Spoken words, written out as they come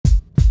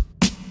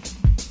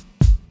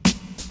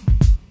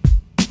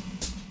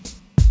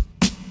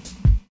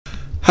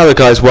Hello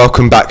guys,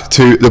 welcome back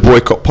to the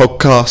Boycott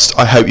Podcast.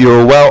 I hope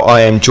you're all well. I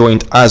am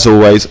joined as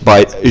always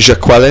by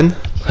Jacqueline.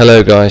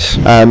 Hello guys.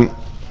 So I'm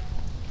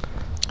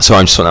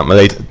just sorting out my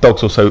lead.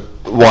 Dog's also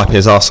wiping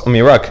his ass on my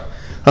rug.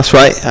 That's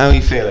right, how are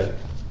you feeling?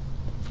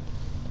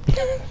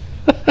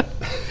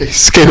 He's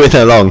skimming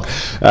along.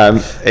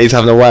 He's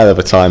having a whale of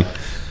a time.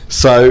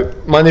 So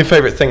my new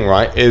favourite thing,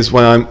 right, is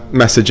when I'm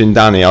messaging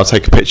Danny, I'll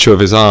take a picture of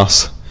his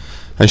ass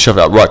and shove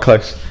it up right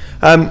close.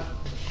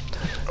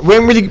 We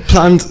haven't really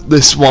planned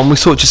this one. We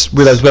sort of just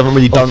realised we haven't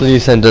really done. After you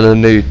send in a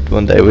nude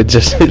one day with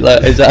just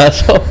like his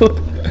asshole.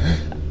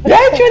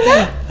 Yeah, doing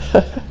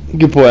that.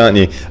 Good boy, aren't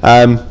you?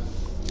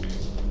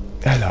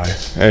 Hello.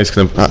 He's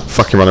gonna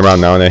fucking run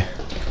around now, isn't he?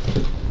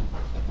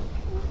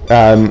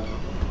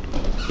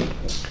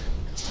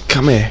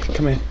 Come here.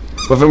 We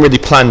haven't really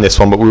planned this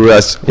one, but we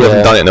realised we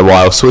haven't done it in a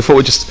while, so we thought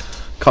we'd just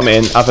come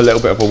in, have a little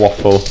bit of a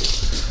waffle,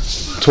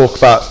 talk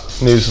about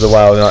news of the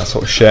world and that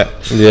sort of shit.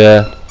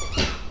 Yeah.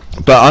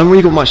 But I haven't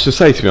really got much to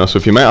say, to be honest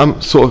with you, mate.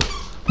 I'm sort of...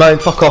 No,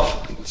 fuck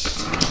off.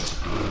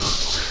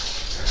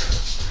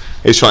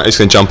 He's going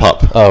to jump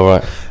up. Oh,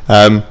 right.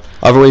 I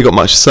haven't really got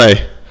much to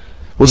say.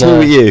 What's new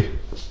with you?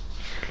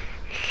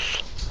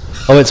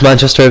 I went to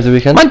Manchester over the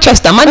weekend.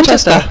 Manchester.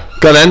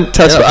 Go on then,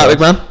 tell us about Alec,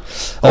 man.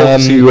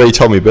 Obviously you already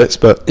told me bits,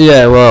 but...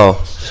 Yeah, well,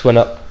 just went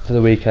up for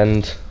the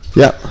weekend.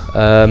 Yeah.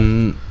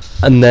 And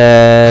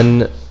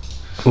then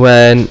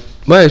when...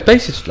 Well, it was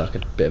basically just like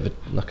a bit of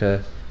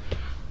a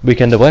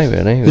weekend away,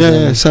 really.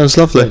 It sounds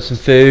lovely. Some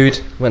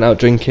food, went out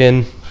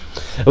drinking.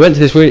 I went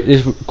to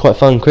this quite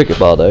fun cricket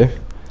bar though.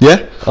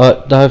 Yeah?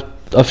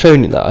 I've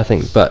shown you that, I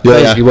think, but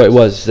basically what it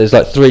was, there's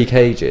like 3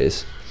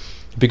 cages.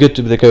 It'd be good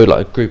to go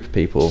like a group of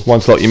people.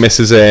 One slot your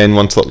missus in,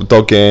 one slot the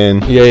dog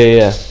in.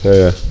 Yeah.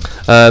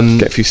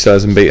 Get a few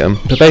stirs and beat them.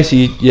 But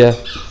basically,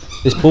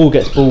 this ball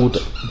gets bowled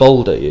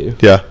at you.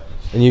 Yeah.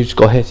 And you just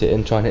got to hit it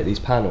and try and hit these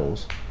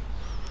panels.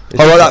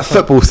 I like that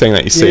football thing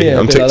that you see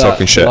on TikTok like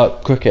and shit.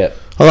 Like cricket.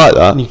 I like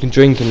that. And you can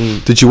drink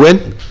and... Did you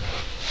win?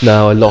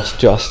 No, I lost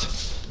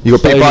just. You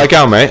got beat by a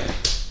gal, mate?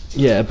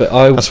 Yeah, but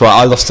That's right,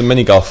 I lost a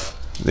mini golf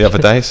the other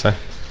day, so...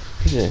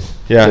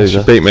 Yeah,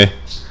 she beat me.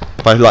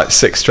 By like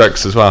 6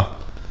 strokes as well.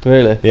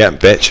 Really? Yeah,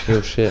 bitch.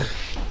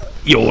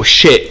 Your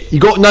shit. You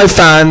got no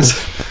fans.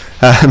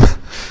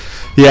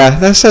 Yeah,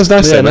 that sounds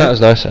nice. Yeah, that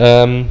was nice.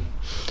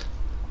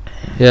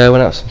 Yeah, I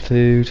went out some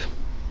food.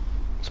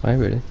 That's about it,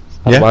 really.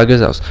 Waggers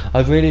house.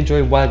 I'm really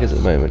enjoying Waggers at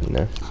the moment, you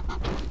know.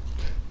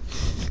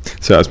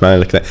 So that's man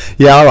looking at.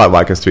 Yeah, I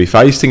like Waggers, to be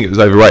fair. I used to think it was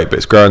overrated, but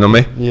it's growing on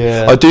me.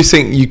 Yeah. I do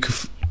think you could,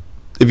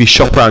 if you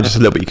shop around just a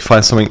little bit, you can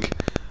find something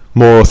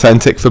more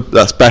authentic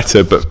that's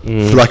better. But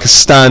for like a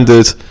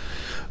standard,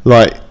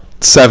 like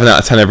 7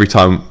 out of 10 every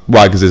time,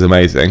 Waggers is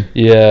amazing.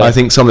 Yeah. I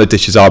think some of the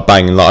dishes are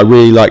banging. Like I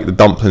really like the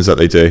dumplings that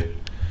they do.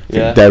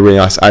 Yeah. They're really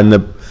nice, and the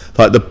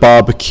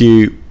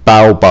barbecue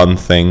bao bun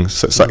things.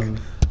 So it's like.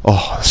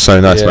 Oh, so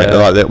nice, mate. They're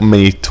like little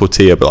mini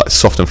tortilla, but like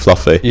soft and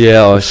fluffy.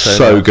 Yeah,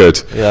 so nice.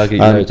 Good. Yeah, I'll get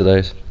you loads of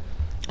those.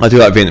 I do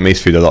like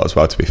Vietnamese food a lot as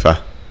well, to be fair.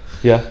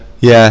 Yeah.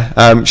 Yeah.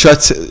 I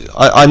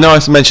know I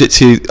mentioned it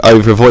to you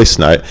over a voice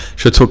note.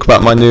 Should I talk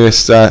about my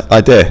newest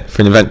idea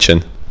for an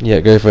invention? Yeah,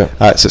 go for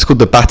it. So it's called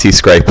the Batty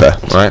Scraper,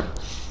 right?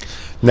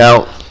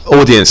 Now,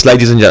 audience,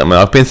 ladies and gentlemen,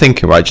 I've been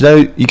thinking, right? Do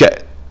you know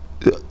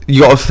you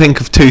got to think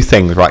of 2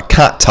 things, right?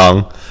 Cat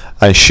tongue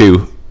and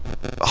shoe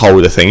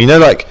holder thing. You know,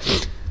 like.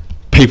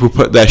 People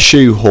put their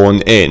shoe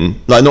horn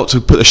in, like not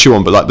to put the shoe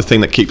on, but like the thing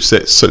that keeps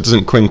it so it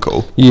doesn't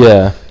crinkle.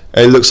 Yeah.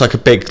 It looks like a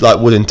big like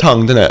wooden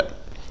tongue, doesn't it?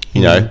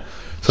 You know.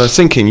 So I was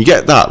thinking, you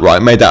get that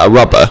right, made out of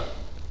rubber,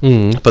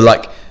 but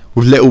like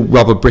with little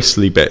rubber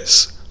bristly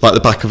bits, like the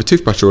back of a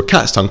toothbrush or a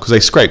cat's tongue, because they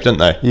scrape, don't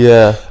they?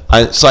 Yeah.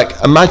 And it's like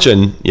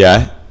imagine,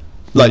 like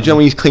do you know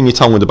when you clean your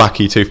tongue with the back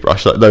of your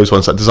toothbrush, like those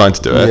ones that are designed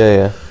to do it.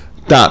 Yeah.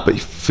 That, but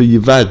for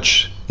your veg,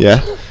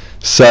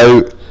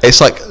 So. It's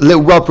like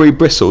little rubbery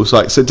bristles,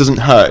 like so it doesn't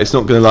hurt. It's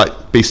not going to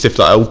like be stiff.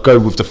 Like it'll go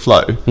with the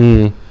flow,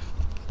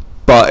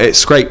 but it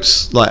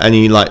scrapes like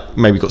any like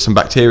maybe got some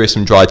bacteria,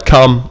 some dried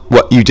cum.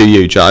 What you do, do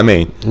you know what I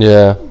mean?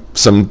 Yeah.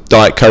 Some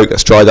Diet Coke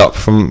that's dried up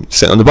from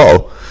sitting on the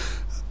bottle,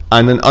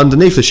 and then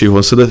underneath the shoe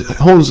horn, so the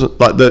horns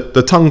like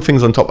the tongue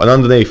things on top, and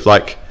underneath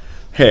like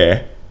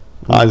here,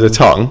 under the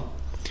tongue,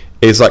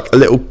 is like a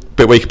little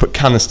bit where you can put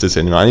canisters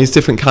in, right? And these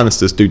different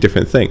canisters do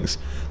different things.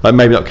 Like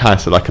maybe not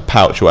canister, like a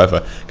pouch or whatever.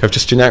 You can have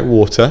just generic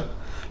water,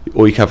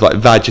 or you can have like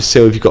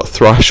Vagisil if you've got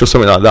thrush or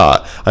something like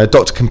that. And a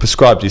doctor can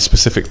prescribe these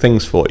specific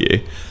things for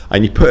you,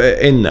 and you put it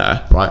in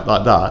there, right,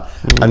 like that,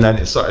 and then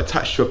it's like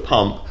attached to a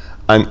pump.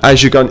 And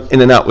as you're going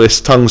in and out with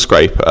this tongue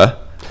scraper,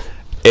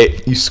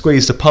 you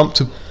squeeze the pump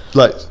to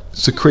like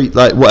secrete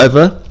like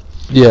whatever.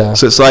 Yeah.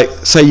 So it's like,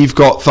 say you've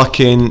got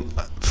fucking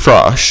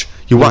thrush,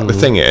 you whack the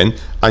thing in,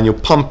 and you're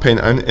pumping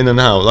in and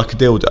out like a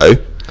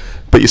dildo,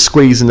 but you're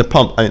squeezing the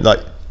pump, and it like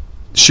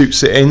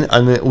shoots it in,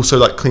 and it also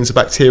like cleans the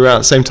bacteria out at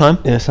the same time.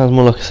 Yeah, it sounds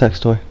more like a sex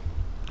toy.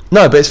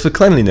 No, but it's for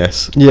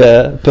cleanliness.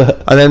 Yeah,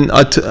 but And then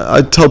I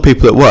told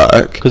people at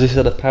work, because it's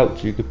had a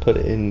pouch, you could put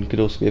it in. Could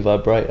also be a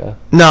vibrator.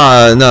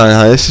 no,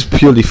 this is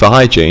purely for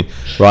hygiene,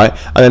 right?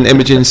 And then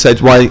Imogen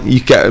said, why you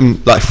get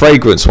them like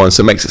fragrance ones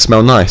that makes it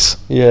smell nice.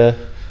 Yeah.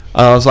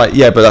 And I was like,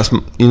 yeah, but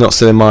you're not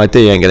selling my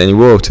ID, you ain't getting any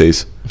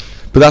royalties.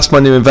 But that's my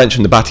new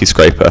invention, the Batty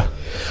Scraper.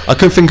 I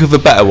couldn't think of a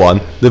better one,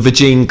 the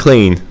Vagine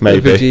Clean, maybe.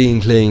 The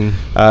Vagine Clean.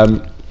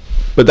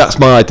 But that's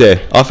my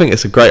idea. I think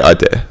it's a great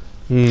idea.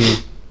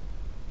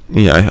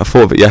 You know, I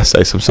thought of it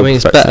yesterday. So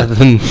it's better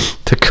than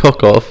the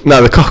cock off.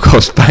 No, the cock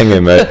off's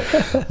banging, mate.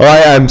 I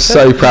am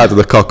so proud of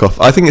the cock off.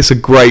 I think it's a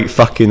great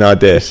fucking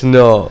idea. It's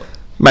not.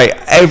 Mate,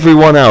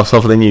 everyone else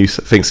other than you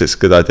thinks it's a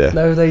good idea.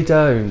 No, they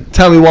don't.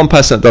 Tell me one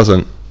person that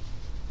doesn't.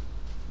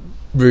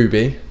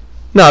 Ruby.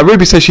 No,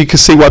 Ruby says she could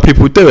see why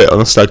people would do it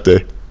on a stag do.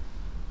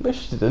 No,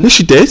 she didn't. Yes,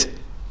 she did.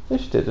 No,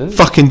 she didn't.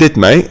 Fucking did,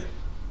 mate.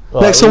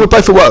 Right, Next time we're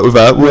both at work with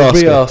her, we'll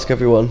ask her. ask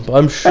everyone.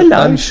 But Hello.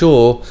 I'm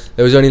sure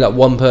there was only like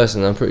one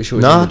person. I'm pretty sure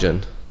it's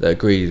Imogen that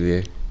agreed with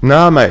you.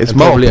 Nah, mate, it's And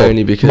probably multiple.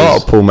 only because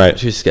multiple, mate.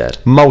 She's scared.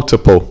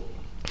 Multiple.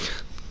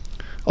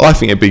 I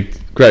think it'd be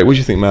great. What do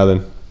you think,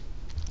 Malin?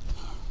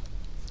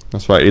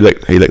 That's right. He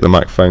licked the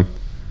microphone.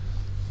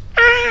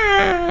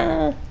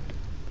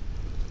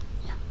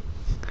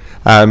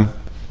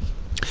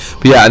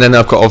 But yeah, and then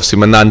I've got obviously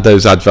my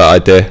Nando's advert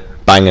idea,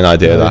 banging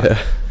idea.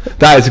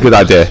 That is a good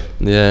idea.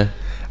 Yeah.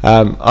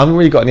 I haven't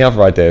really got any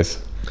other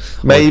ideas.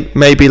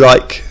 Maybe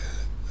like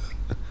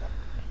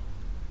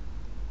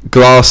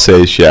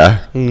glasses,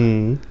 yeah.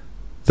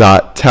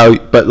 That tell,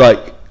 but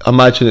like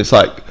imagine it's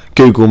like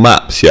Google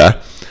Maps,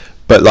 yeah.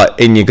 But like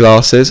in your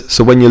glasses,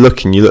 so when you're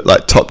looking, you look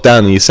like top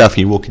down on yourself,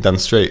 and you're walking down the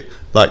street,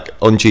 like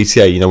on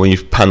GTA. You know when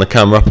you pan the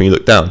camera up and you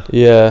look down.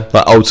 Yeah.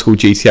 Like old school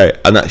GTA,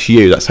 and that's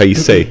you. That's how you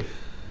see.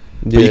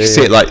 But you can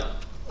see it like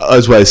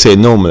as well as see it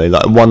normally.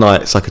 Like one eye,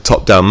 it's like a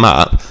top-down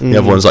map. The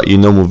other one's like your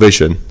normal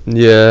vision.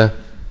 Yeah.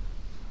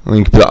 And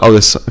you can be like, oh,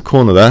 there's a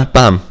corner there.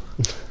 Bam.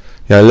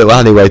 Yeah, a little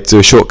alleyway to do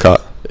a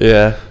shortcut.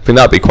 Yeah. I think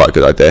that'd be quite a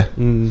good idea.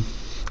 And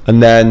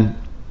then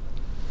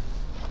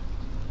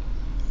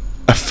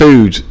a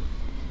food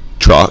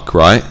truck,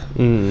 right?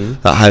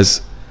 That has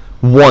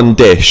one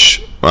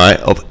dish, right,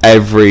 of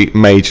every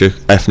major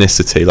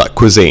ethnicity, like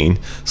cuisine.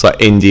 It's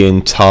like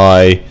Indian,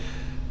 Thai,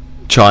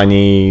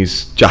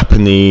 Chinese,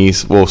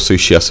 Japanese, or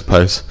sushi, I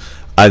suppose.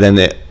 And then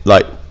it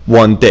like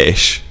one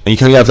dish, and you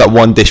can only have that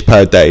one dish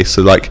per day.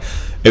 So like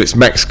if it's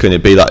Mexican,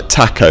 it'd be like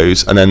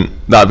tacos, and then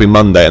that'd be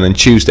Monday, and then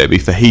Tuesday it'd be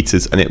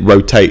fajitas, and it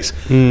rotates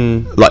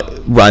like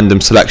random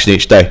selection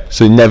each day.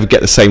 So you never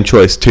get the same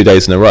choice 2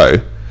 days in a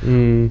row.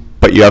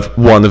 But you have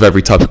one of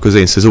every type of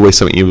cuisine. So there's always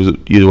something you'd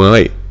want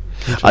to eat.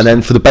 And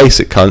then for the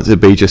basic cunts, it'd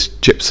be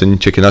just chips and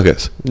chicken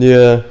nuggets.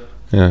 Yeah.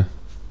 Yeah.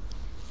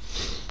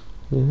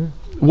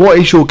 What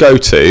is your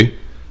go-to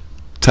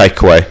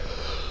takeaway?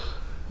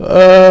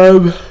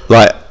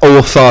 Like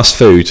or fast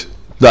food,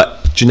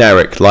 like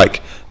generic,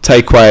 like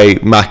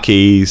takeaway,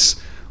 Mackey's,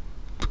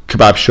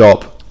 kebab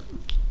shop,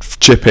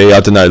 chippy. I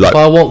don't know. Like If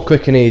I want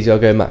quick and easy, I'll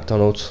go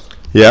McDonald's.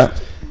 yeah.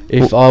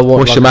 If I want,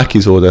 What's your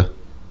Mackey's order?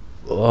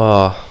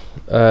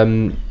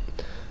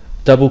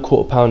 Double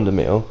quarter pounder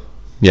meal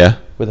Yeah.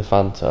 with a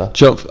Fanta.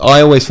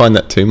 I always find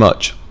that too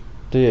much.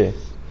 Do you?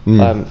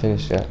 I haven't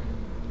finished yet.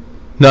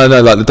 No,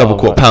 like the double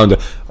quarter pounder.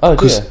 Oh,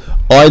 Because dear.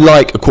 I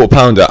like a quarter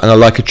pounder and I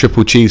like a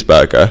triple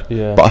cheeseburger.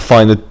 Yeah. But I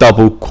find the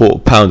double quarter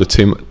pounder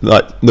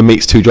like the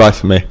meat's too dry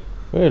for me.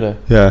 Really?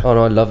 Yeah. Oh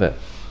no, I love it.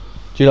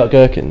 Do you like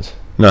gherkins?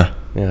 No.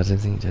 Yeah, I didn't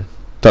think you did.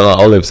 Don't like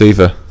olives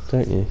either.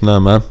 Don't you? No,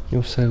 man.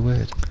 You're so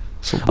weird.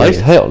 It's not I used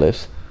to weird. hate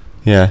olives,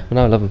 Yeah. but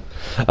now I love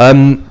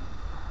them.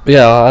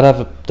 Yeah, I'd have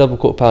a double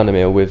quarter pounder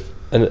meal with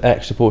an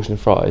extra portion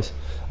of fries,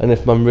 and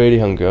if I'm really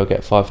hungry, I'll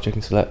get 5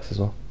 chicken selects as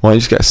well. Why don't you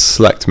just get a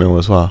select meal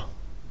as well?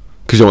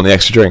 Because you want the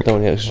extra drink. Don't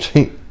want the extra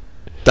drink.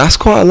 That's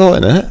quite a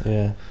lot, isn't it?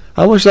 Yeah.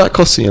 How much is that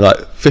costing you?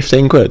 Like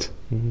 15 quid?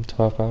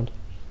 £12.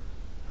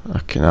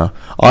 Okay, now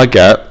I'll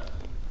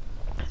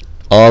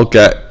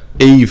get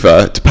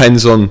either,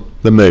 depends on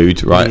the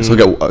mood, right? So I'll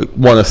get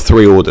one of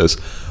 3 orders.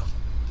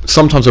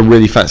 Sometimes I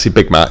really fancy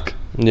Big Mac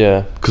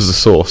Yeah. because of the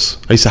sauce.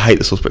 I used to hate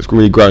the sauce, but it's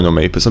really grown on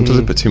me. But sometimes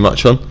I put too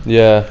much on.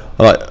 Yeah.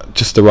 I like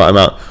just the right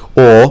amount.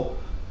 Or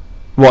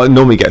what I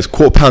normally get is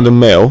quarter pounder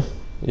meal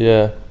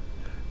Yeah.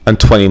 and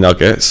 20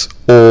 nuggets,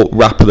 or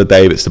wrap of the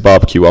day if it's the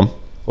barbecue one.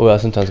 Oh, I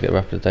sometimes get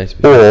wrap of the day to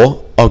be fair.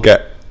 Or I'll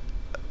get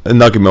a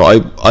nugget meal.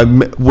 I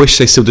wish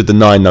they still did the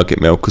 9 nugget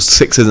meal because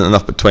 6 isn't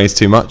enough, but 20 is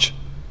too much.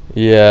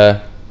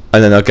 Yeah.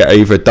 And then I'll get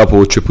either a double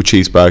or triple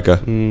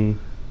cheeseburger.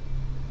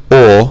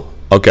 Or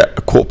I'll get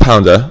a quarter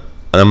pounder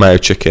and a mayo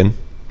chicken.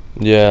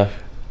 Yeah.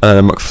 And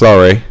then a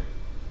McFlurry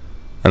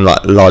and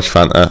like a large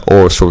Fanta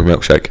or a strawberry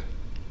milkshake.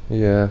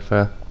 Yeah,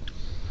 fair.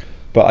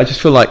 But I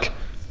just feel like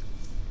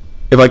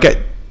if I get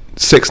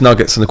 6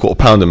 nuggets and a quarter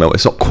pounder meal,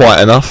 it's not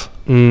quite enough.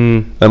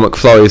 And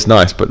McFlurry is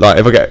nice, but like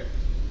if I get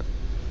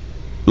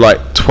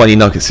like 20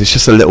 nuggets, it's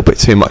just a little bit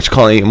too much.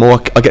 Can't eat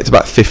more. I get to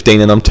about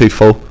 15 and I'm too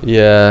full.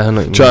 Yeah, I know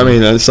what you Do you know what I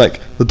mean? And it's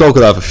like the dog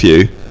will have a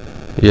few,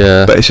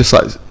 Yeah. but it's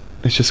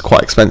just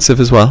quite expensive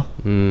as well.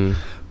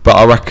 But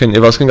I reckon if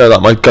I was going to go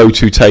like my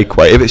go-to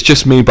takeaway, if it's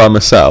just me by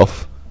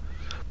myself,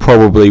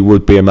 probably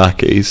would be a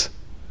Mackey's.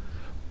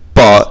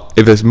 But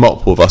if there's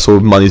multiple of us or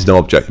money's no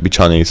object, it'd be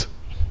Chinese.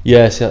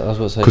 Yes, yeah, I was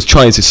about to say. Because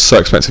Chinese is so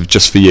expensive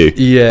just for you.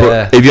 Yeah.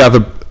 But if you have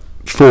a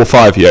 4 or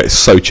 5 here, it's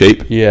so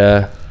cheap.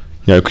 Yeah.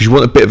 You know, because you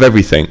want a bit of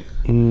everything.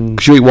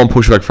 Because you eat one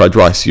portion of egg fried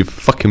rice, you're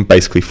fucking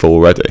basically full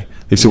already.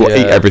 You've still got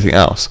to eat everything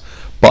else.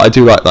 But I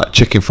do like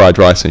chicken fried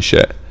rice and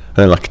shit. And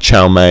then like a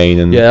chow mein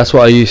and... Yeah, that's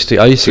what I used to.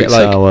 I used to get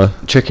like sour.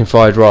 chicken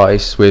fried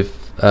rice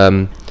with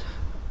a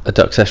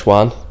duck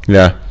Szechuan.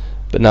 Yeah.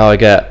 But now I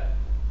get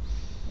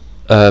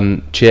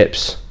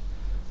chips,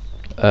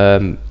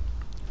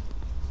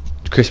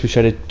 crispy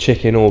shredded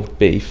chicken or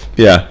beef.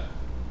 Yeah.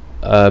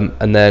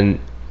 And then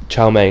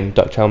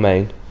duck chow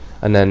mein.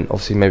 And then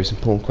obviously maybe some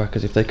prawn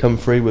crackers if they come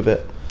free with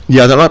it.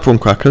 Yeah, I don't like prawn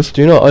crackers.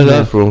 Do you not? I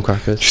love prawn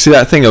crackers. Do you see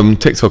that thing on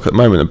TikTok at the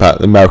moment about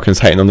the Americans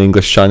hating on the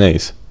English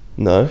Chinese?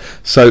 No.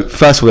 So,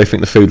 first of all, they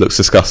think the food looks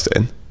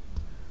disgusting.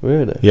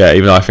 Really? Yeah,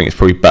 even though I think it's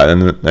probably better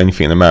than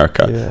anything in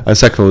America. Yeah. And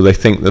second of all, they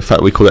think the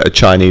fact we call it a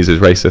Chinese is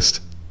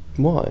racist.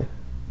 Why?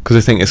 Because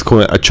they think it's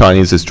calling it a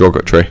Chinese is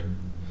derogatory.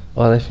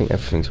 Oh, they think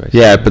everything's racist.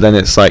 Yeah, but then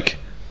it's like,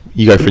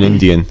 you go for an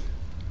Indian,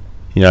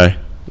 you know.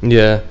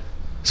 Yeah.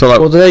 So like,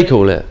 What do they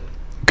call it?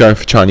 going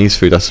for Chinese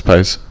food, I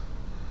suppose.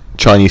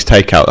 Chinese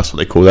takeout, that's what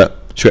they call it.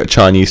 Should get a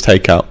Chinese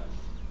takeout.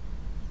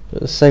 It's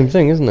the same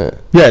thing, isn't it?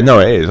 Yeah, no,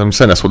 it is. I'm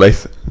saying that's what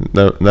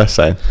they're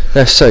saying.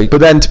 They're so... But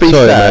then, to be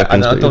Sorry, fair, Americans,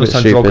 and I but don't you're a bit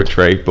understand stupid.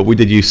 derogatory, but we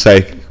did used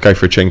to say, go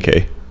for a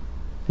chinky.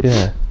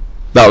 Yeah.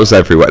 That was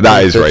everywhere.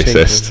 That is Go for a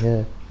racist.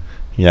 chinky,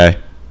 You know?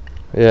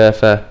 Yeah,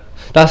 fair.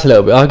 That's a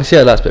little bit... I can see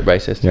how that's a bit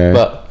racist. Yeah.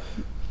 But...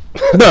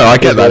 No, I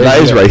get that. That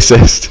is Yeah.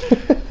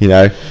 racist. You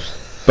know?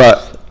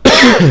 But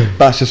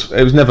that's just...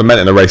 It was never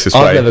meant in a racist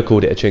way. I've never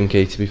called it a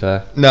chinky, to be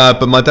fair. No,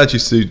 but my dad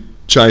used to do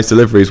Chinese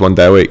deliveries one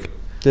day a week.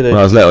 Did he?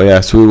 When I was little,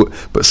 yeah. So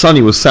but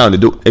Sonny was sound.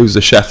 He was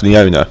the chef and the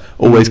owner.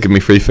 Always give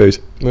me free food.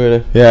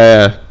 Really?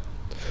 Yeah.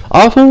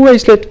 I've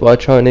always lived by a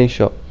Chinese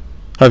shop.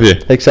 Have you?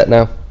 Except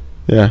now.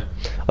 Yeah.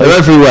 They're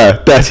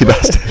everywhere. Dirty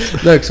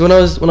bastards. No,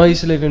 because when I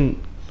used to live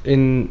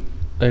in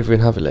over in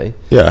Haverley,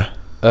 Yeah.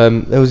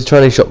 there was a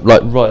Chinese shop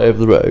like right over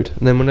the road,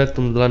 and then when I lived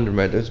on the London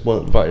Road, there was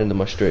one right into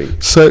my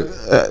street. So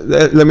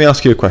let me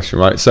ask you a question,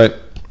 right? So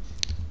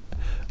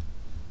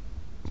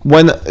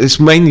when it's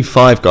mainly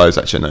Five Guys,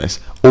 actually, I notice,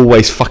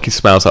 always fucking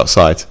smells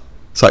outside.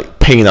 It's like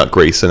peanut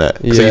grease, isn't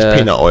it? Because they use Yeah.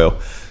 peanut oil.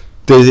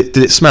 Did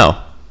it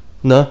smell?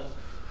 No,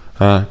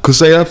 Because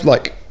they have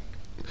like,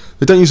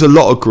 they don't use a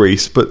lot of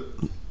grease, but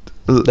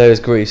there was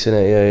grease in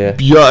it. Yeah.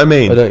 you know what I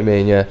mean? I know what you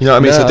mean. Yeah. You know what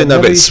I mean? So I didn't know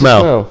if it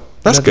smell.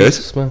 That's Never good.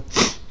 used to smell.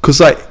 Because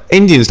like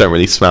Indians don't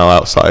really smell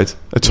outside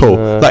at all.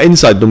 No. Like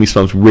inside normally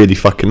smells really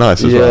fucking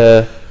nice as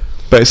well. Yeah.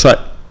 But it's like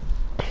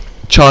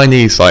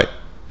Chinese, like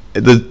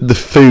the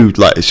food,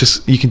 like it's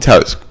just, you can tell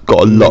it's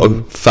got a lot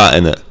of fat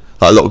in it,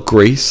 like a lot of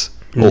grease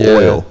or Yeah.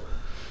 oil.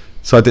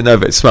 So I didn't know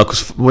if it smelled,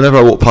 because whenever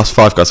I walk past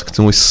Five Guys, I can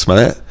always smell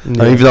it. And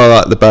Yeah. even though I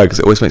like the burgers,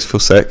 it always makes me feel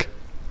sick.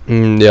 Yeah,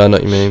 I know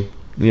what you mean.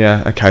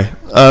 Yeah. Okay.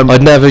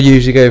 I'd never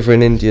usually go for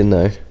an Indian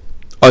though.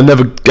 I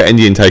never get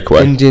Indian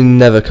takeaway. Indian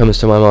never comes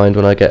to my mind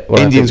when I get.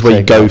 When Indian's I where you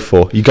think go takeout.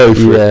 for. You go for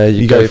Yeah, it.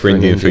 you You go go for for an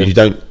Indian food. Indian. You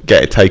don't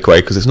get a takeaway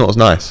because it's not as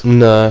nice.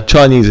 No.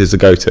 Chinese is the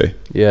go-to.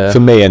 Yeah.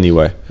 For me,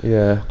 anyway.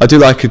 Yeah. I do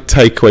like a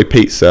takeaway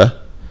pizza.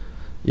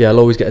 Yeah, I'll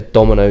always get a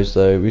Domino's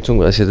though. We were talking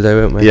about this the other day,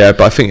 weren't we? Yeah,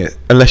 but I think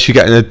unless you're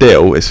getting a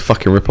deal, it's a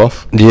fucking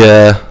rip-off.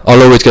 Yeah,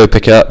 I'll always go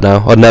pick it up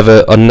now. I'd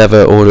never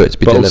order it to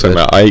be But delivered. also,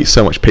 mate, I eat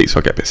so much pizza,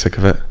 I get a bit sick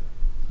of it.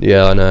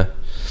 Yeah, I know.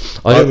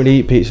 I don't really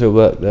eat pizza at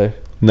work though.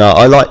 No,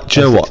 I like. Do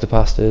you know I what? stick to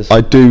pastas.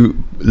 I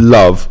do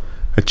love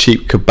a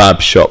cheap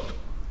kebab shop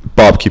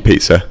barbecue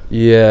pizza,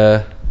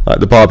 Yeah, like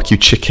the barbecue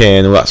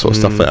chicken, all that sort of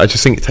stuff. I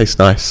just think it tastes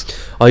nice.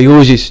 I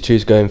always used to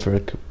choose going for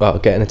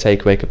getting a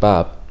takeaway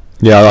kebab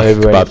Yeah, I like a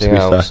over kebab, to anything be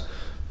else. fair.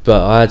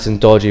 But I had some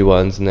dodgy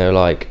ones, and they were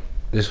like,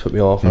 just put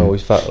me off, and I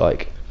always felt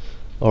like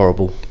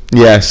horrible.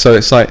 Yeah, so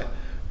it's like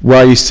where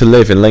I used to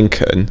live in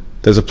Lincoln.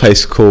 There's a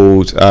place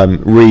called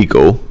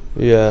Regal.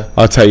 Yeah.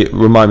 I'll tell you.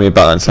 Remind me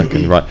about that in a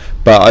second, right?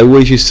 But I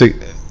always used to.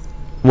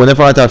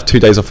 Whenever I'd have 2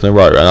 days off in a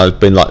row, and I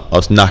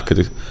was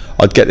knackered,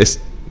 I'd get this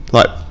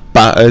like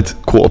battered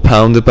quarter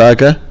pounder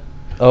burger.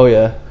 Oh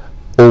yeah.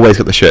 Always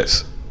got the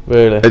shits.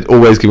 Really? It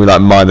always give me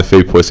like minor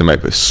food poisoning, mate,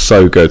 but it's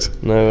so good.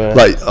 No way.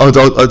 Like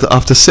I'd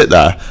have to sit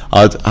there.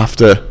 I'd have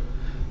to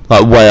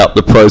like weigh up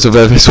the pros of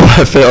whether it's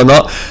worth it or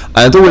not. And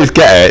I'd always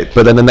get it,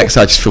 but then the next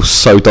day I just feel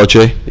so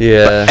dodgy.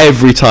 Yeah. But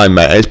every time,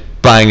 mate, it's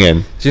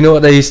banging. Do you know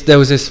what there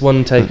was this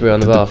one takeaway on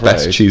the Bath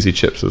best Road. cheesy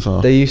chips as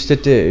well. They used to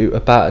do a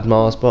battered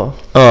Mars bar.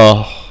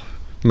 Oh,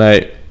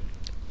 mate,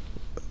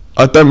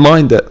 I don't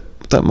mind it.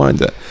 I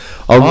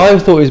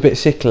thought it was a bit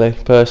sickly,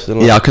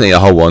 personally. Yeah, I couldn't eat a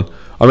whole one.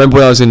 I remember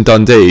when I was in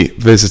Dundee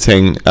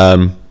visiting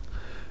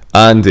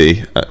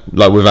Andy,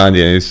 like with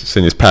Andy and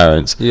his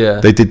parents. Yeah.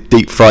 They did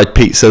deep fried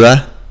pizza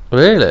there.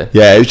 Really?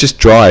 Yeah, it was just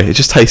dry. It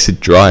just tasted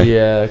dry.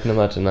 Yeah, I can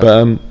imagine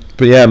that.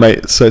 But yeah,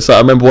 mate. So it's like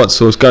I remember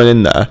once I was going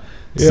in there.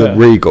 It's Yeah. the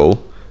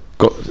Regal,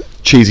 got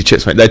cheesy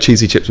chips, mate. Their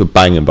cheesy chips were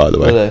banging, by the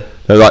way. Were they?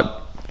 They're like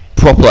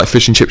proper like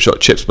fish and chip shop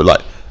chips, but like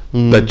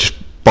They're just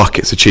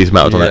buckets of cheese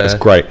melted on it. It's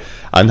great.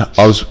 And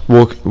I was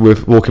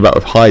walking back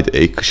with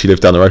Heidi because she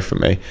lived down the road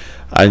from me,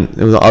 and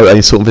it was like, "Oh,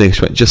 any salt and vinegar?"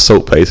 She went, "Just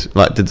salt, please."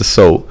 Like, did the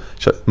salt?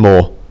 She went,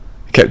 "More."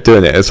 Kept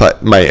doing it. It's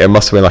like, mate, it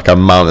must have been like a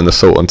mountain of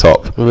salt on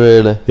top.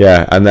 Really?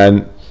 Yeah. And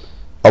then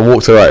I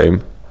walked her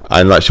home,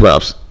 and like she went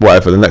up,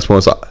 whatever. The next one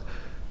I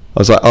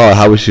was like, "Oh,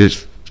 how was your?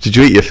 Did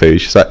you eat your food?"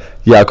 She's like,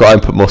 "Yeah, I got home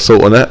and put more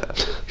salt on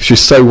it." She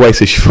was so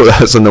wasted. She thought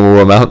that was a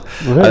normal amount.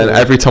 Really? And then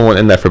every time I went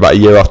in there for about a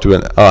year after, we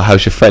went, "Oh,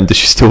 how's your friend? Does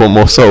she still want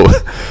more salt?"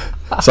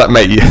 It's like,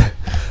 mate,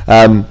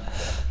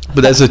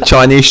 but there's a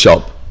Chinese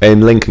shop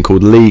in Lincoln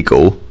called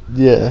Legal.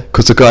 Yeah.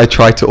 Because the guy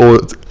tried to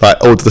order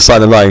the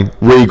sign online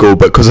Regal,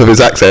 but because of his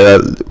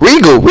accent,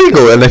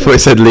 Regal, and they thought it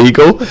said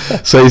legal.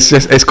 So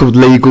it's called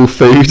Legal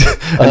Food,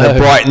 and a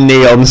bright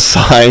neon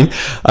sign.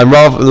 And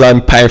rather than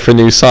paying for a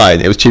new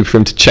sign, it was cheaper for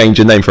him to change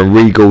the name from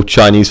Regal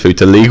Chinese Food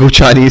to Legal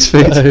Chinese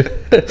Food.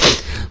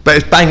 But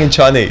it's banging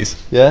Chinese.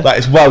 Yeah. Like,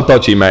 it's well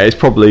dodgy, mate. It's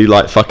probably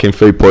like fucking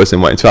food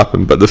poisoning waiting to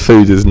happen, but the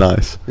food is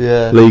nice.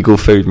 Yeah. Legal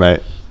Food,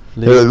 mate.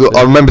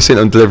 I remember seeing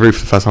it on delivery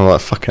for the first time. I'm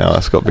like, fucking hell,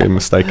 that's got to be a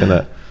mistake in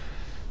it.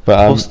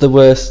 But what's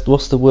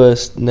the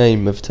worst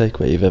name of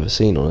takeaway you've ever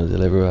seen on a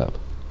delivery app?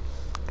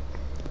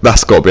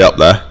 That's got to be up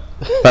there.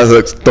 That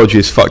looks dodgy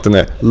as fuck, doesn't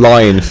it?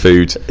 Lion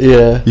Food.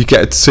 Yeah. You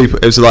get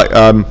it was like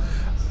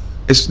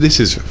this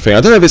is a thing.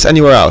 I don't know if it's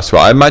anywhere else,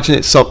 right? I imagine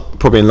it's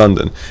probably in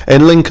London.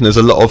 In Lincoln, there's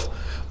a lot of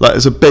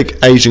there's a big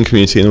Asian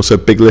community and also a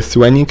big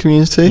Lithuanian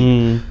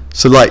community.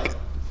 So like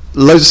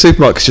loads of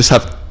supermarkets just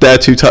have their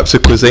two types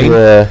of cuisine.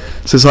 Yeah.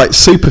 So it's like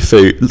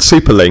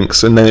Super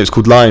Links, and then it's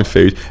called Lion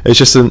Food. It's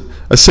just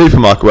a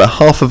supermarket where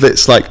half of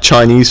it's like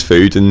Chinese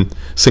food and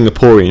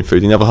Singaporean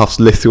food, and the other half's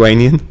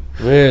Lithuanian.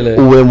 Really?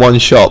 All in one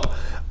shop,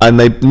 and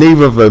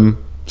neither of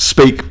them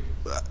speak.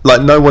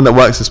 Like, no one that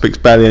works there speaks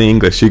barely any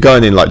English. You're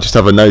going in like just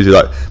have a nosy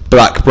like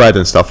black bread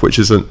and stuff, which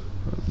isn't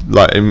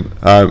like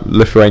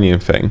Lithuanian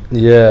thing.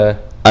 Yeah.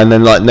 And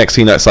then like next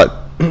thing you know, it's like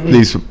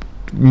these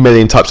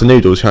million types of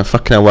noodles. You're like,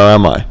 fucking hell, where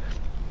am I?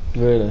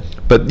 Really?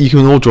 But you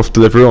can order off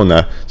delivery on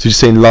there. So you're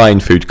seeing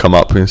Lion Food come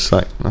up, and it's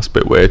like, that's a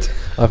bit weird.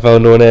 I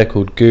found one here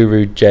called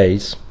Guru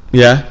J's.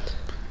 Yeah.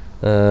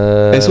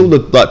 It's all the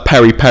like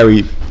peri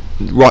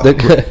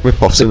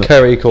rip-offs. The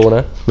curry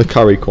corner. The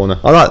curry corner.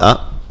 I like that.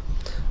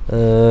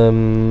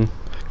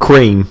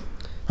 Cream.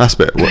 That's a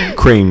bit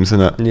creams,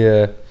 isn't it?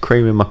 Yeah.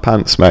 Cream in my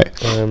pants, mate.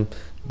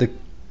 The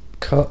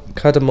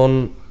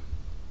Cardamom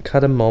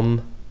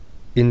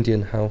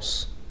Indian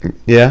House.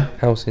 Yeah.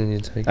 House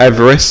Indian takeaway.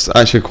 Everest.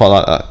 I actually quite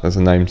like that as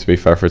a name, to be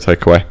fair, for a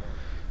takeaway.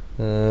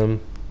 I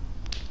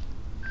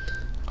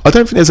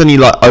don't think there's any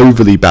like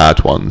overly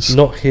bad ones.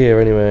 Not here,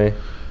 anyway.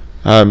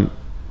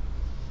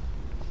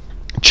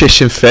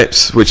 Chish and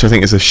Fips, which I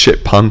think is a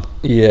shit pun.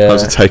 Yeah. That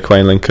was a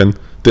takeaway in Lincoln.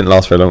 Didn't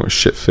last very long. It was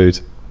shit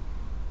food.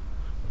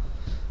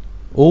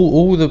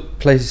 All the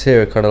places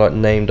here are kind of like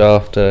named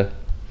after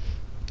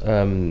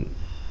the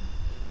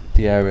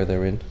area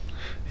they're in.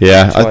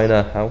 Yeah.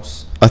 China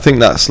House. I think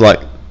that's like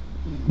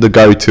the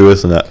go-to,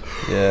 isn't it?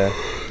 Yeah.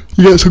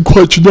 You get some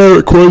quite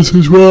generic ones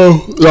as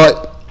well. Like,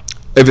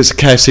 if it's a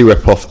KFC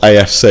rip-off,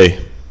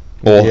 AFC.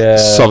 Or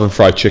Southern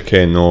Fried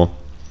Chicken, or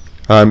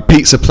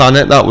Pizza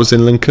Planet, that was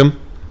in Lincoln.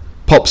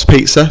 Tops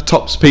Pizza.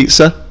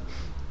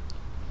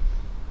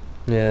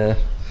 Yeah.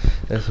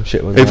 There's some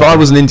shit ones. If I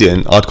was an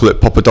Indian, I'd call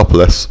it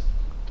Papadopoulos.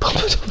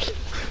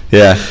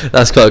 Yeah.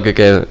 That's got a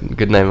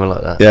good name, I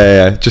like that.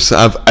 Yeah. Just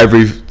have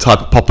every type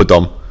of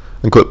poppadom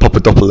and call it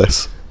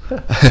Papadopoulos.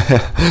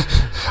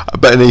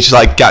 But then each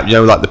like gap,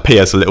 like the P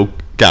has a little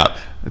gap,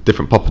 a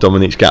different poppadom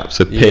in each gap.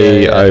 So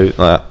P-O, like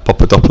that,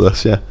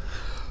 Papadopoulos, yeah.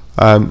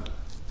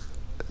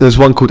 There's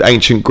one called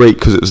Ancient Greek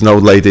because it was an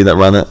old lady that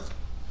ran it.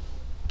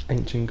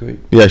 Ancient Greek?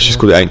 Yeah, she's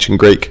called it Ancient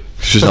Greek.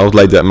 She's an old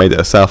lady that made it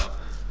herself.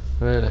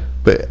 Really?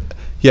 But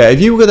yeah,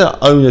 if you were going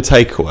to own a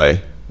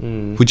takeaway,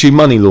 would you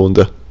money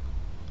launder?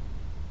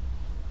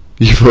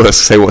 You were to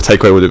say what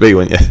takeaway would it be,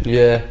 wouldn't you?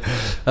 Yeah.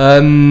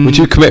 Would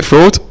you commit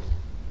fraud?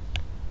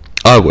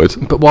 I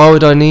would. But why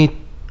would I need...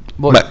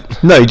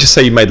 What? No, you just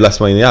say you made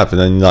less money than you have,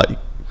 and then like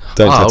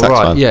don't say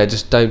tax man. Yeah,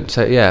 just don't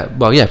say... Yeah,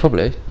 well, yeah,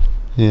 probably.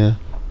 Yeah.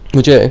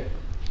 Would you?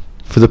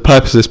 For the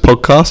purpose of this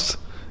podcast,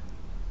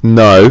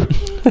 no.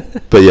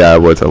 But yeah, I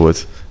would.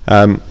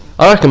 I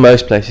reckon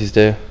most places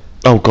do.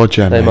 Oh god,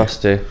 yeah, they mate.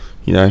 must do.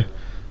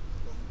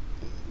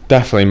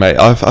 Definitely, mate.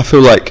 I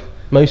feel like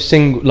most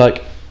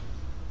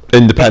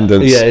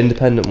independents. Yeah,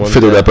 independent ones.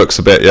 Fiddle their books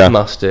a bit. Yeah,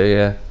 must do.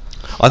 Yeah.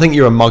 I think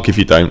you're a mug if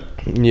you don't.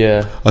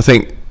 Yeah. I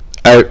think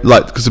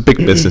because the big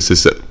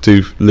businesses that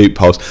do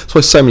loopholes. That's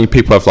why so many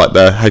people have like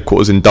their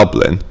headquarters in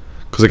Dublin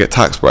because they get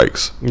tax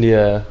breaks.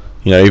 Yeah.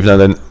 Even though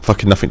they're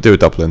fucking nothing to do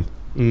with Dublin.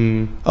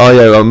 Oh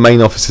yeah, our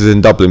main office is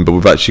in Dublin, but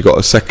we've actually got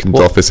a second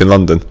office in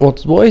London.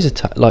 What is a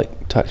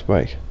tax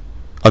break?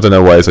 I don't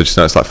know what it is. I just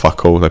know it's like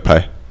fuck all they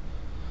pay.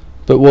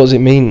 But what does it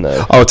mean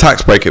though? Oh, a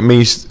tax break. It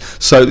means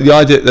so the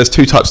idea. There's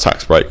two types of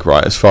tax break,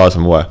 right? As far as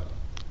I'm aware,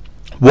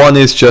 one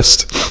is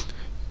just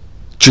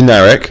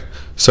generic.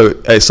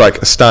 So it's like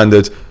a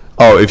standard.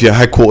 Oh, if your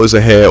headquarters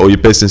are here or your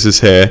business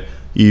is here,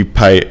 you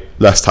pay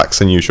less tax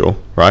than usual,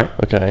 right?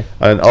 Okay.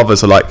 And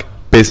others are like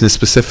business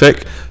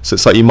specific. So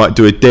it's like you might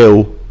do a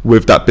deal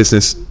with that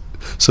business.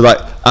 So like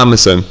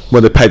Amazon,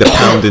 where they paid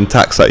 £1 in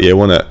tax that year,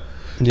 wasn't it?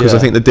 Because I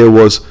think the deal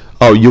was,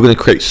 oh, you're going to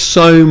create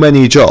so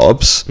many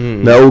jobs,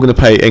 they're all going to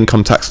pay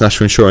income tax,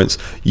 national insurance.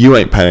 You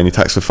ain't paying any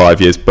tax for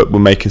 5 years, but we're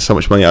making so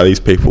much money out of these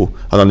people,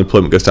 and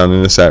unemployment goes down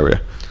in this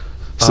area.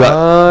 So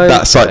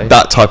that's like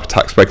that type of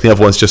tax break. The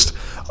other one's just,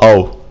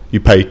 oh, you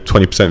pay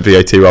 20%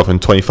 VAT rather than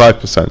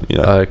 25%. You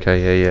know.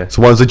 Okay. Yeah.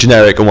 So one's a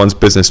generic and one's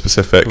business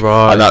specific,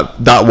 Right. and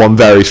that one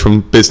varies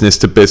from business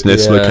to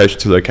business, Yeah. location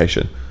to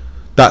location.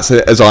 That's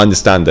it, as I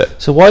understand it.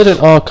 So why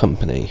don't our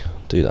company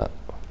do that?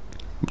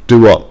 Do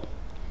what?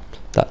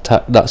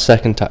 That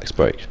second tax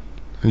break.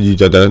 You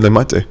don't know. They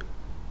might do.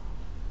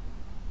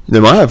 They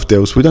might have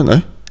deals. We don't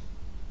know.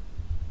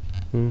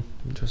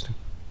 Interesting.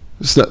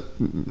 It's not,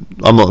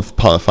 I'm not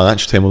part of the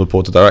financial team or the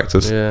board of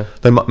directors. Yeah.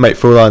 They might, mate,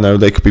 for all I know,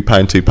 they could be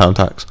paying £2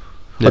 tax.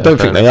 Yeah, I don't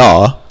think they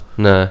are,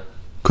 No.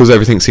 because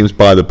everything seems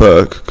by the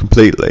book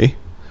completely.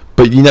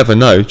 But you never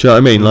know. Do you know what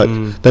I mean?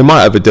 Like, they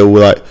might have a deal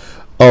with like,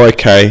 oh,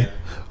 okay,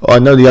 I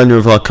know the owner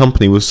of our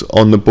company was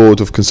on the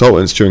board of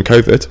consultants during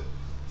COVID.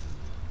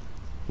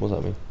 What does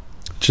that mean?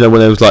 Do you know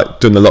when they was like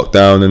doing the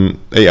lockdown and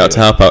Eat Out to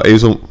Help Out? He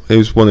was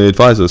one of the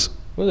advisors.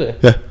 Was it?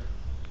 Yeah.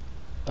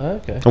 Oh,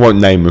 okay. I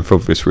won't name him for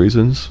obvious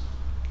reasons.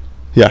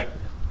 Yeah,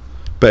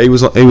 but he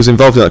was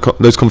involved in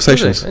those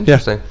conversations.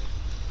 Interesting. Yeah.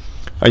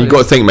 And you got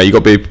to think, mate, you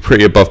got to be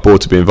pretty above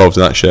board to be involved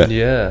in that shit.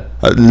 Yeah.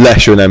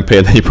 Unless you're an MP,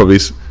 and then you're probably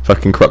as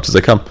fucking corrupt as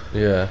they come.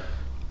 Yeah.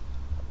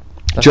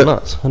 That's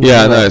nuts.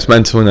 Yeah, no, it's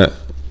mental, isn't it?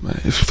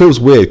 It feels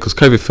weird because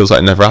COVID feels like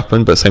it never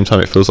happened, but at the same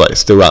time it feels like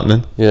it's still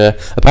happening. Yeah.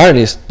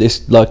 Apparently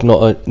it's like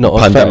not a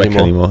Pandemic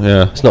threat anymore.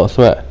 Yeah. It's not a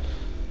threat.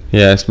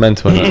 Yeah, it's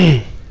mental. Isn't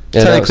it?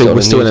 Yeah, Technically,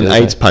 we're still in an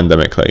AIDS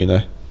pandemic, though, you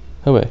know.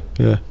 Are we?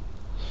 Yeah.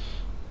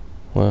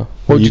 Wow.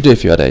 What would you do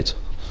if you had AIDS?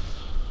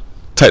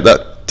 Take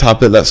that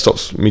tablet that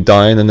stops me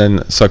dying, and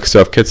then so I can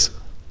still have kids.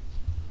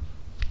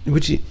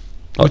 Would you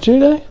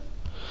though?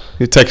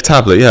 You take a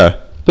tablet, yeah.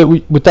 But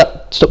would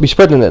that stop you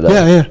spreading it though?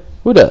 Yeah.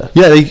 Would it?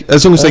 Yeah,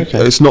 as long as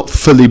Okay. it's not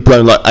fully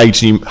blown like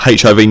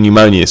HIV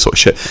pneumonia sort of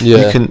shit.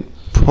 Yeah. You can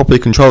properly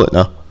control it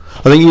now.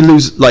 I think you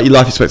lose, like, your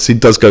life expectancy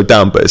does go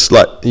down, but it's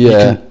like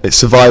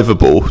it's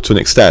survivable to an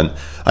extent,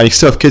 and you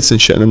still have kids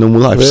and shit in a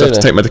normal life. You just have to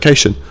Really? take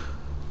medication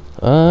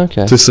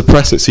Okay. to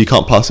suppress it so you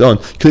can't pass it on.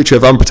 You can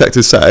literally have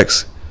unprotected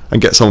sex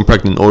and get someone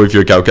pregnant, or if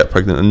you're a girl, get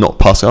pregnant and not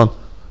pass it on.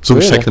 As long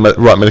as you're taking the right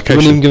You wouldn't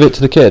medication. even give it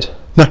to the kid?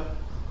 No,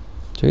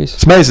 Jeez.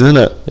 it's amazing, isn't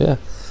it? Yeah.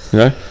 You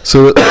know,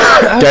 so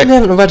How come they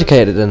haven't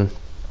eradicated it then?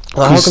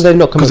 Like, how come they've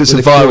not come up because it's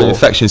with a viral cure?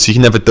 infection, so you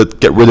can never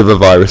get rid of a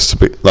virus. To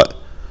be like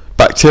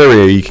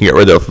bacteria, you can get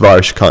rid of.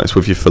 Virus, you can't. It's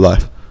with you for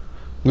life.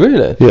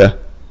 Really? Yeah.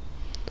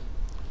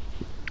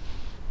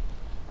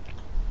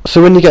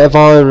 So when you get a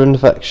viral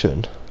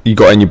infection, You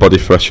got it in your body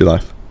for the rest of your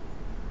life.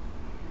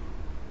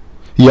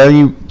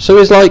 Yeah, so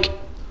it's like,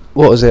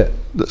 what is it?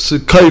 so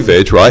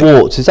COVID, right?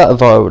 Warts, is that a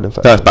viral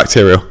infection? That's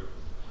bacterial.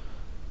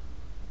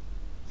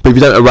 But if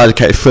you don't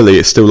eradicate it fully,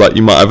 it's still like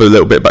you might have a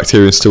little bit of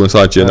bacteria still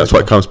inside you, and that's why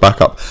it comes back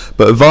up.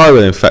 But a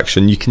viral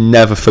infection, you can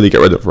never fully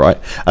get rid of, right?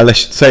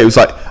 Unless, say it was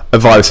like a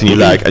virus in your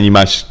leg and you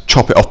managed to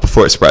chop it off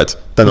before it spread,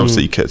 then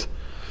obviously you could.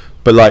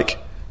 But like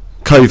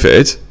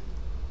COVID,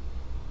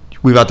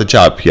 we've had the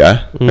jab,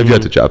 yeah? Have you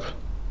had the jab?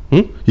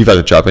 You've had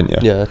a jab, haven't you?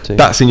 Yeah, too.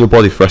 That's in your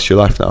body for the rest of your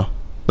life now,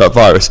 that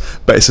virus.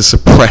 But it's a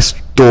suppressed,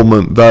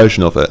 dormant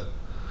version of it.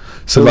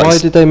 So like, why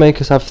did they make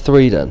us have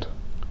 3 then?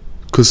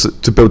 because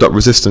to build up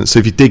resistance. So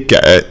if you did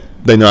get it,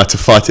 they know how to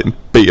fight it and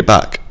beat it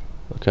back.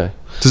 Okay.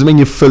 Doesn't mean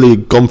you're fully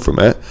gone from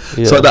it.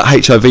 Yeah. It's like that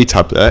HIV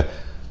tablet.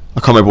 I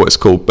can't remember what it's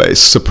called, but it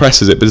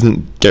suppresses it, but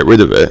doesn't get rid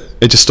of it.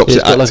 It just stops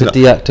It's it got like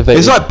acting a up. deactivated...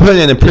 It's like putting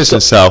it in a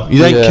prison cell.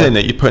 You ain't killing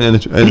it. You're putting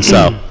it in a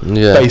cell.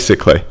 Yeah.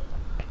 Basically.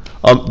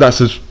 I'm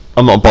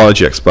not a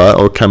biology expert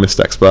or a chemist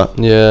expert,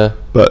 Yeah.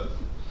 but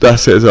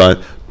that's it. Right.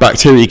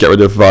 Bacteria you get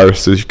rid of,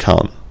 viruses you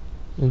can't.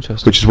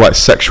 Interesting. Which is why it's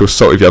sexual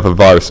assault if you have a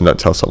virus and don't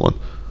tell someone.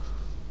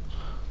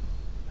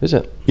 Is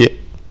it? Yeah.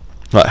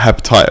 Like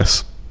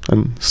hepatitis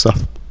and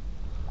stuff.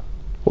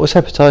 What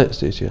does hepatitis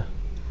do to you?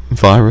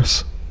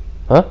 Virus.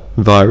 Huh?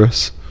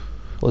 Virus.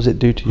 What does it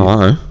do to you? I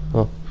don't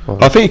know. Oh,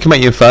 I think it can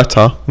make you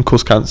infertile and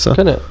cause cancer.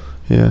 Can it?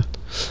 Yeah.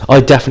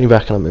 I definitely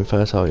reckon I'm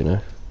infertile, you know.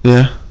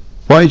 Yeah.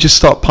 Why don't you just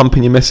start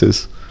pumping your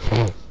missus?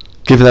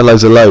 Giving her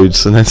loads of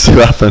loads and then see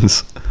what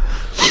happens.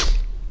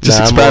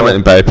 Just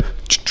experimenting, babe.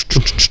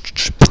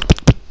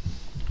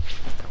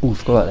 Ooh,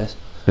 forgot about this.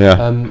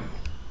 Yeah.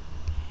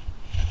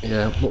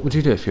 Yeah, what would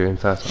you do if you're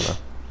infertile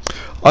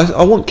now?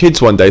 I want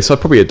kids one day, so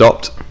I'd probably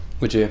adopt.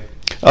 Would you?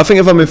 I think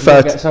if I'm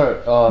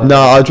infertile... No,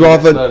 I'd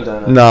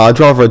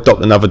rather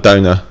adopt another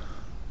donor.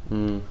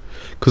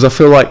 Because I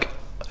feel like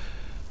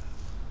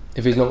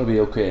if he's not going to be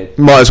your kid.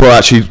 might as well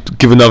actually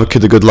give another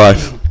kid a good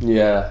life.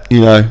 Yeah.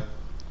 You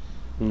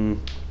know?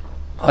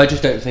 I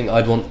just don't think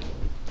I'd want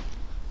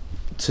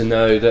to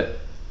know that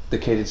the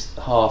kid is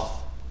half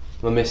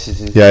my missus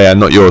is... Yeah,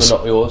 not yours.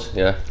 Not yours,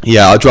 yeah.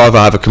 Yeah, I'd rather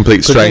have a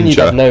complete Because then you'd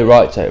stranger. have no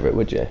rights over it,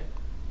 would you?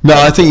 No,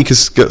 I think you can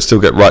still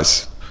get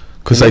rights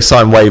because they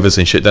sign waivers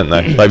and shit, don't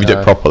they? Like if you do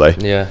it properly.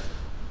 Yeah.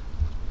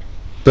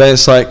 But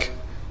it's like,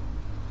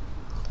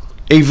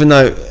 even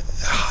though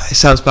it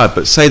sounds bad,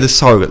 but say the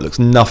surrogate looks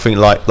nothing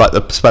like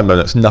the sperm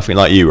donor looks nothing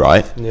like you,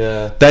 right?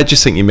 Yeah. They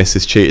just think your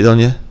missus cheated on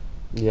you,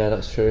 Yeah,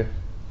 that's true.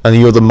 and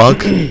you're the mug.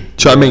 Do you know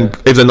what I mean?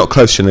 If they're not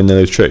close to you, then they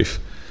know the truth.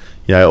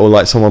 You know, or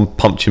like someone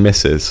pumped your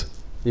missus.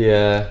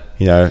 Yeah.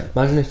 You know,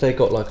 Imagine if they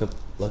got like a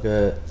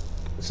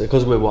so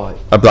because we're white.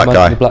 a black Imagine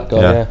guy. the black guy.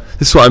 Yeah.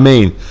 This is what I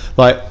mean.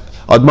 Like,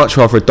 I'd much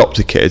rather adopt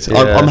a kid. Yeah.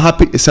 I'm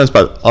happy. It sounds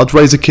bad. I'd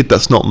raise a kid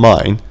that's not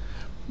mine,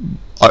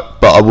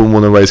 but I wouldn't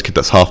want to raise a kid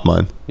that's half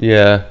mine.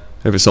 Yeah.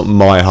 If it's not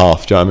my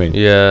half, do you know what I mean?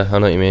 Yeah, I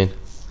know what you mean.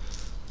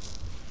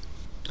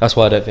 That's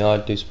why I don't think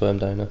I'd do sperm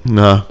donor.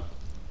 No.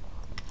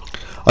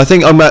 I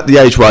think I'm at the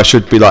age where I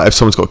should be like, if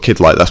someone's got a kid,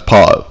 like that's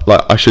part of,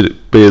 like I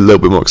should be a little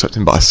bit more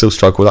accepting, but I still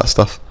struggle with that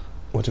stuff.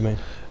 What do you mean?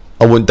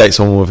 I wouldn't date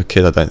someone with a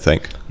kid, I don't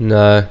think.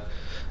 No.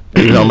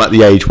 You know, I'm at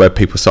the age where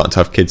people are starting to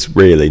have kids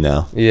really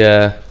now.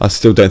 Yeah. I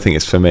still don't think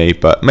it's for me,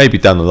 but maybe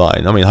down the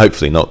line. I mean,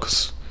 hopefully not,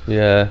 because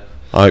Yeah.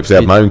 I hopefully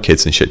have my own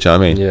kids and shit, do you know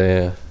what I mean?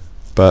 Yeah.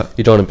 But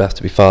You don't want to have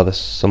to be father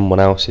someone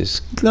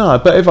else's. no,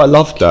 but if I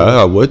loved her,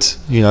 I would,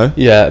 you know.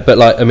 Yeah, but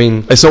like, I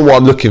mean. It's not what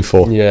I'm looking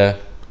for. Yeah.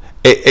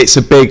 It's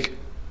a big,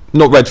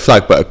 not red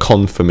flag, but a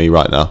con for me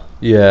right now.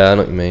 Yeah, I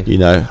know what you mean. You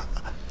know,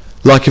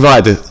 like if I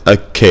had a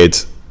kid,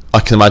 I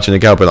can imagine a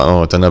girl be like,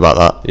 oh, I don't know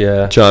about that.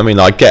 Yeah. Do you know what I mean?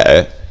 I get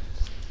it,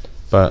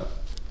 but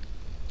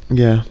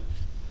yeah,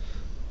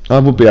 I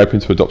would be open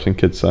to adopting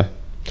kids. So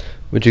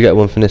Would you get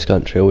one from this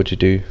country, or would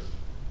you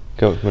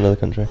go from another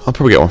country? I'll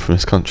probably get one from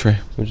this country.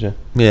 Would you?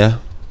 Yeah,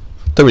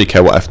 don't really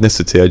care what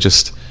ethnicity. I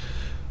just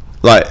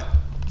like,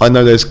 I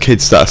know there's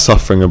kids that are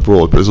suffering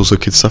abroad, but there's also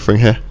kids suffering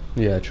here.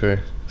 Yeah, true.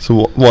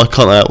 So why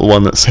can't I help the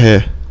one that's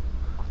here?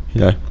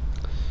 You know,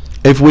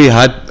 if we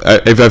had,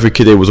 if every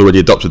kid here was already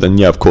adopted, then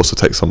yeah, of course I'd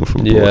take someone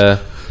from abroad. Yeah.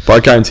 But I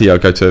guarantee you,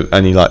 I'd go to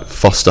any like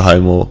foster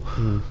home or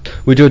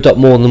Would you adopt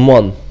more than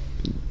one?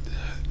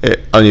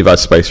 only if I had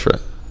space for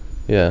it.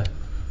 Yeah.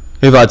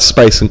 If I had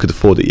space and could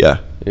afford it, yeah,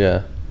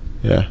 Yeah.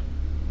 yeah,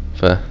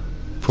 Fair.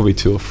 probably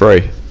 2 or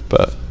 3,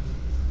 but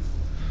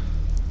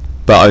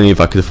only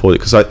if I could afford it.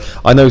 Because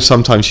I know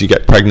sometimes you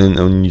get pregnant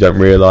and you don't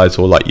realise,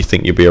 or like you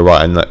think you'll be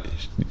alright, and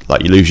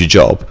like you lose your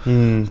job.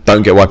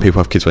 Don't get why people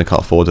have kids when they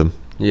can't afford them.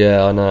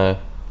 Yeah, I know.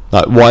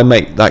 Like, why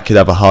make that kid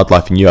have a hard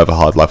life and you have a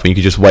hard life when you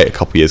could just wait a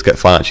couple of years, get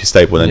financially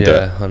stable, and then do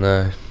it? Yeah, I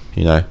know.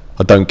 You know,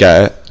 I don't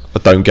get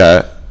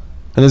it.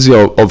 And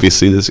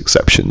obviously there's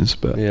exceptions,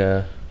 but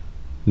Yeah.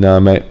 no,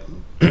 mate,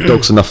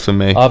 dog's enough for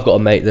me. I've got a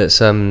mate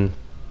that's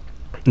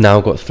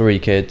now got 3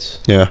 kids.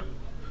 Yeah.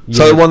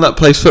 So the one that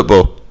plays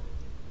football,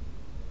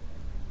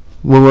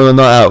 when we were on a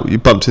night out, you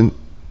bumped in.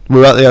 We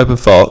were at the Open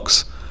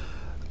Fox,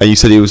 and you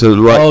said he was a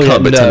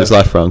cunt, but turned his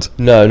life around.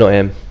 No, not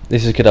him.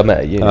 This is a kid I met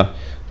at uni. Ah.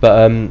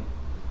 But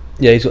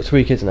yeah, he's got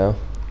 3 kids now.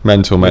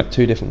 Mental, mate. With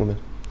 2 different women.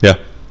 Yeah.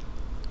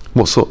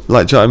 What sort?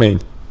 Like, do you know what I mean?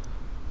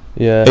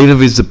 Yeah. Even if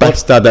he's the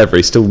best dad ever,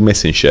 he's still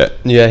missing shit.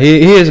 Yeah,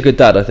 he is a good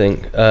dad, I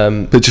think.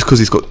 But just because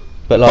he's got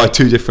But by like,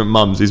 2 different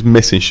mums, he's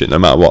missing shit no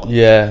matter what.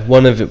 yeah,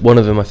 one of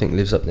them I think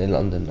lives up near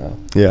London now,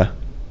 Yeah.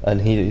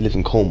 and he lives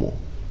in Cornwall.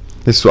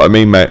 This is what I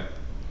mean, mate.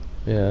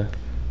 Yeah.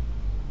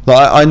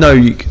 Like, I know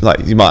you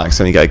might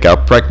accidentally get a girl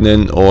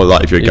pregnant, or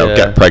like if you're a girl, Yeah.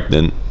 get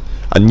pregnant,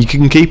 and you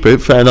can keep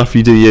it. Fair enough,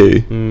 you do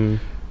you.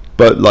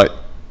 But like,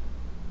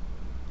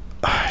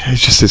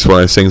 it's just one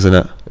of those things, isn't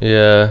it?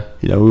 Yeah.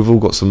 You know, we've all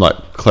got some like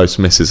close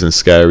misses and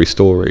scary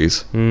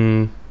stories.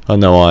 I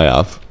know I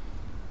have,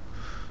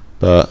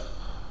 but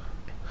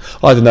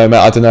I don't know, mate.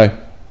 I don't know.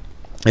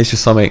 It's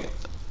just something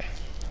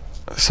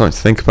to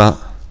think about.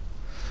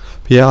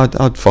 But yeah,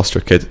 I'd foster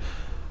a kid.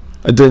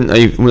 Wouldn't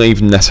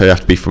even necessarily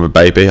have to be from a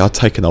baby. I'd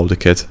take an older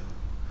kid,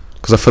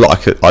 because I feel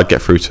like I'd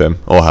get through to him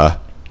or her.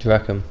 Do you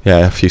reckon?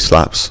 Yeah, a few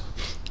slaps.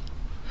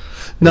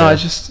 No, Yeah. I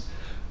just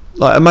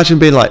like, imagine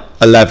being like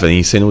 11 and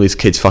you've seen all these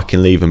kids fucking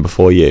leaving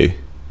before you,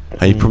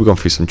 and you've probably gone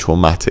through some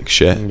traumatic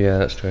shit. Yeah,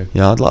 that's true.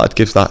 Yeah, I'd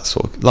give that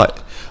sort of, like,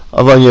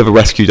 I've only ever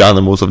rescued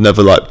animals. I've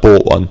never like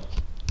bought one.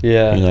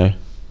 Yeah. You know.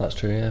 That's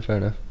true. Yeah, fair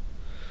enough.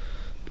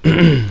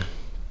 You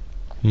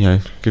know,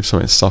 give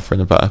something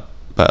suffering a better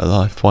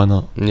life. Why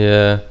not?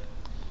 Yeah.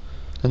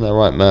 Isn't that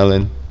right,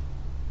 Merlin?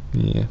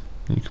 Yeah,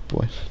 you good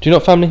boy. Do you know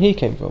what family he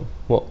came from?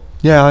 What?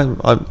 Yeah,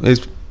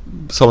 he's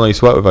someone I used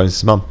to work with, owns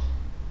his mum.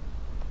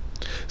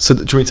 So do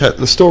you want me to tell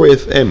the story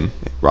of him,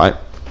 right?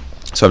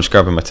 So I'm just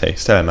grabbing my tea.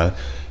 Stay there, man.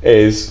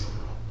 Is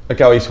a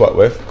girl I used to work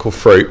with called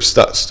Fruits.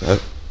 That's her,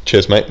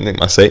 cheers, mate. Nick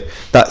my seat.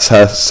 That's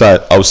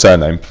her old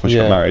surname before she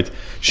got married.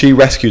 She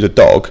rescued a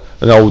dog,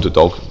 an older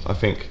dog. I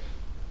think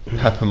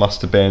Pepper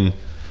must have been,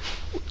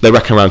 they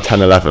reckon around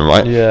 10, 11,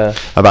 right? Yeah.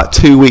 About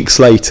 2 weeks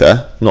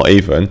later, not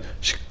even,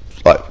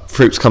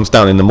 Fruits comes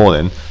down in the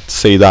morning to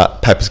see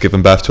that Pepper's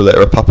given birth to a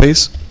litter of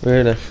puppies.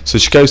 Really? So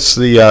she goes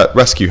to the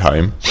rescue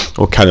home,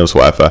 or kennels,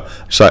 whatever.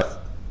 She's like,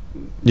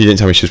 you didn't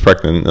tell me she was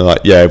pregnant. And they're like,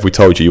 yeah, if we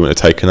told you, you wouldn't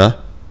have taken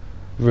her.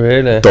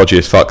 Really? Dodgy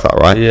as fuck, that,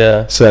 right?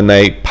 Yeah. So then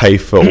they pay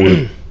for all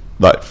the,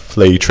 like,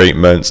 flea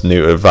treatments,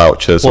 neuter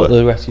vouchers. What,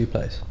 the rescue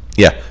place?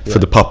 Yeah, for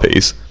the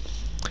puppies.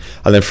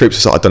 And then Fruits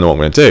was like, I don't know what I'm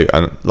going to do.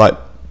 And like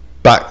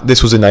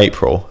this was in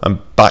April, and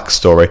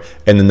backstory,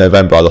 in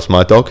November I lost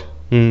my dog,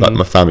 like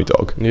my family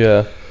dog.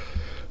 Yeah.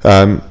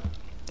 I've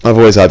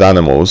always had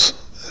animals,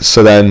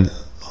 so then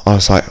I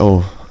was like,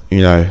 oh,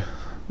 you know,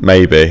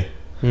 maybe.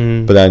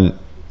 But then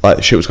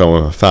like shit was going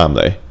on with my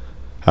family.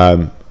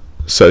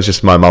 So it was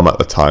just my mum at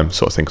the time,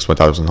 sort of thing, because my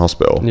dad was in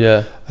hospital.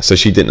 Yeah. So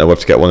she didn't know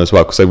whether to get one as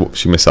well, because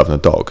she missed having a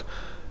dog.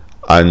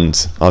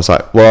 And I was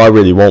like, well, I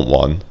really want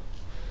one.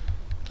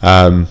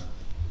 I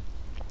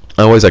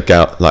always had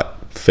like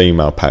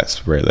female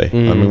pets, really.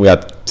 I mean, we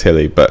had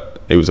Tilly,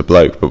 but it was a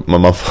bloke. But my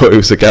mum thought it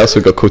was a girl, so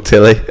we got called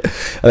Tilly.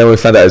 And then when we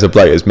found out it was a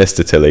bloke, it was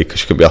Mr. Tilly, because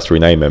she couldn't be asked to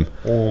rename him.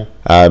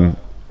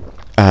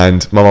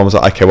 And my mum was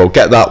like, okay, well,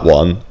 get that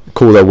one,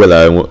 call her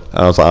Willow. And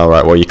I was like, all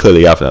right, well, you're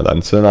clearly having her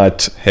then. So then I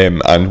had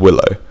him and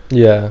Willow.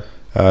 Yeah.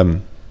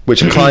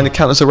 Which kind of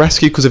count as a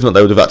rescue, because if not,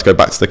 they would have had to go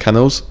back to the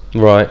kennels.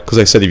 Right. Because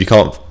they said if you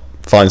can't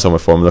find someone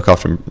for him, look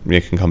after him,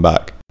 you can come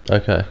back.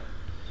 Okay.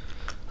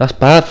 That's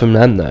bad from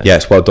them, though. Yeah,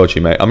 it's well dodgy,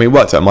 mate. I mean, it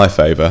worked out in my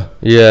favour.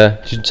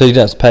 Yeah. So you didn't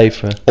have to pay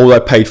for it? All I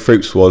paid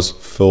Fruits was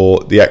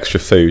for the extra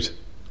food.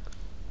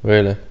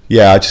 Really?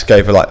 Yeah, I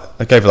gave her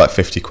like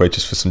 50 quid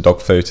just for some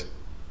dog food.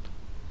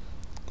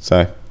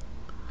 So.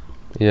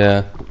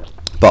 Yeah.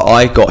 But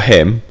I got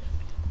him.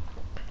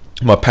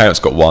 My parents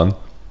got one.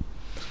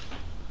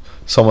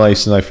 Someone I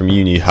used to know from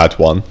uni had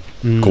one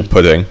called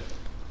Pudding.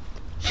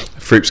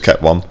 Fruits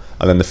kept one,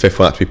 and then the fifth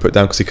one had to be put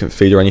down because he couldn't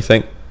feed or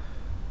anything.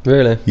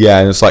 Really? Yeah,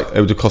 and it's like it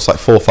would have cost like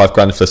 4 or 5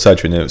 grand for the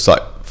surgery, and it was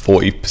like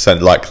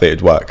 40% likely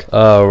it'd work.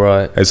 Oh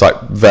right. It's like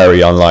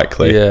very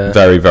unlikely. Yeah.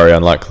 Very, very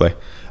unlikely.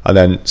 And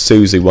then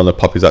Susie, one of the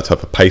puppies, had to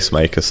have a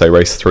pacemaker, so they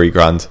raised 3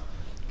 grand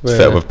to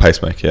fit up with a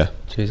pacemaker. Yeah.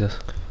 Jesus.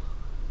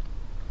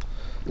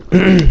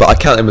 But I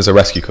count him as a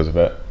rescue because of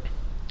it.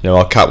 You know,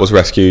 our cat was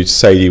rescued,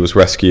 Sadie was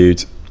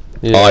rescued,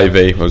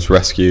 Ivy was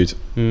rescued,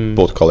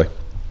 Border Collie,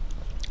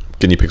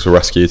 guinea pigs were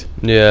rescued.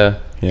 Yeah.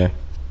 Yeah.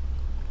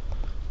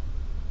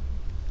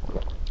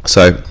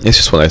 So it's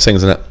just one of those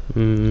things, isn't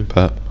it?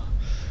 But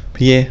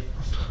yeah,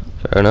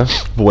 fair enough.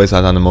 I've always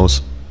had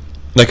animals.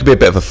 They could be a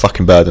bit of a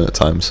fucking burden at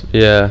times.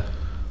 Yeah.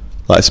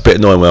 Like it's a bit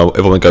annoying when if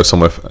I want to go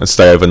somewhere and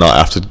stay overnight, I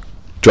have to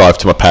drive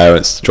to my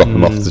parents, drop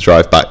them off, to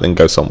drive back, then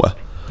go somewhere.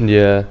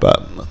 Yeah.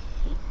 But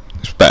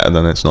it's better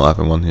than it's not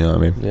having one. You know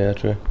what I mean? Yeah,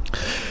 true.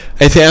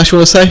 Anything else you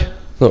want to say?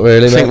 Not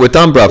really. I think we're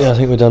done, bruv. Yeah, I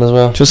think we're done as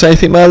well. Do you want to say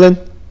anything, Merlin?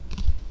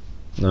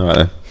 All right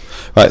then.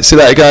 Right, see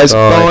you later, guys.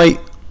 Bye.